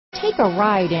Take a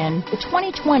ride in the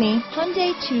 2020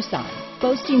 Hyundai Tucson.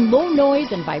 Boasting low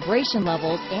noise and vibration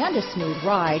levels and a smooth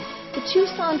ride, the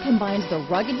Tucson combines the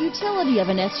rugged utility of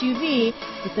an SUV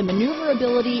with the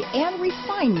maneuverability and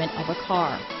refinement of a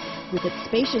car. With its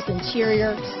spacious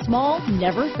interior, small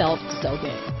never felt so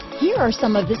big. Here are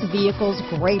some of this vehicle's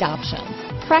great options: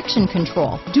 traction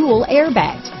control, dual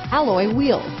airbags, alloy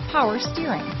wheels, power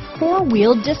steering,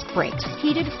 four-wheel disc brakes,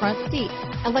 heated front seats,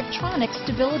 electronic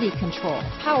stability control,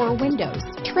 power windows,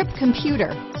 trip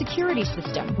computer, security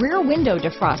system, rear window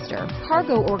defroster,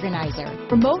 cargo organizer,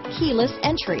 remote keyless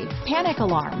entry, panic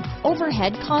alarm,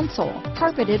 overhead console,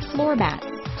 carpeted floor mats,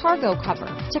 cargo cover,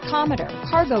 tachometer,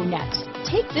 cargo net.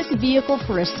 Take this vehicle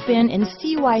for a spin and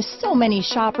see why so many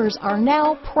shoppers are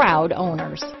now proud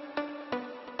owners.